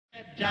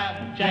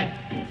Jive, Jack,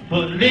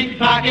 put it in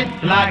pocket,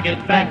 like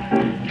it back.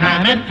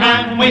 Time and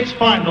time waits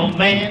for no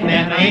man,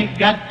 and I ain't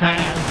got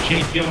time.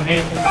 Shake your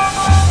head.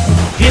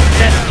 Hit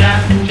that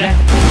jive, Jack,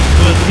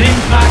 put it in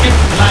pocket,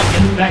 like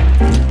it back.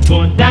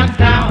 Going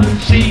downtown,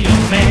 see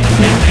your man,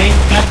 and I ain't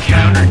got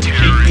time.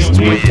 Shake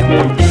your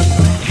head.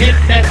 Hit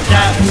that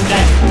jive,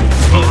 Jack,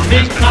 put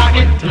it in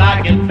pocket,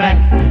 like it back.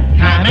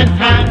 Time and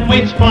time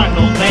waits for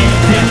no man,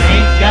 and I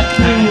ain't got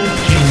time.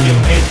 Shake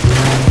your head.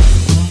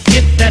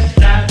 Hit that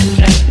jive,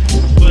 Jack.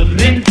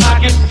 In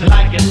pocket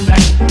like it's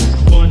back.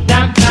 Going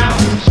downtown,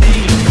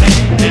 see you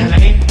man, and I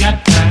ain't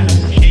got time.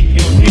 Shake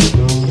your head.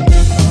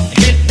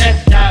 Hit that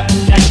jive,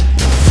 Jack.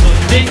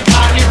 Put in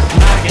pocket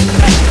like it's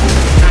back.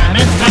 Time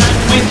and time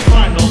waits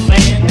for no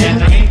man, and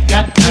I ain't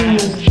got time.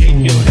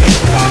 Shake your head.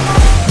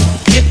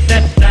 Hit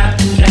that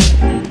jive, Jack.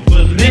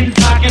 Put in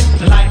pocket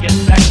like it's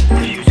back.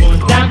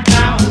 Going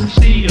downtown,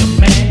 see you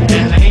man,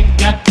 and I ain't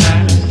got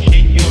time.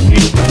 Shake your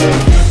head.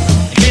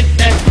 Hit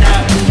that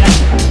jive, Jack.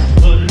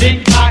 Put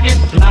in pocket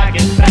like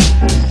it's back.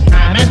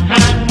 Time and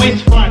time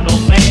waits for no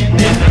man,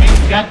 and I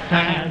ain't got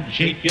time.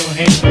 Shake your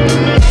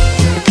head.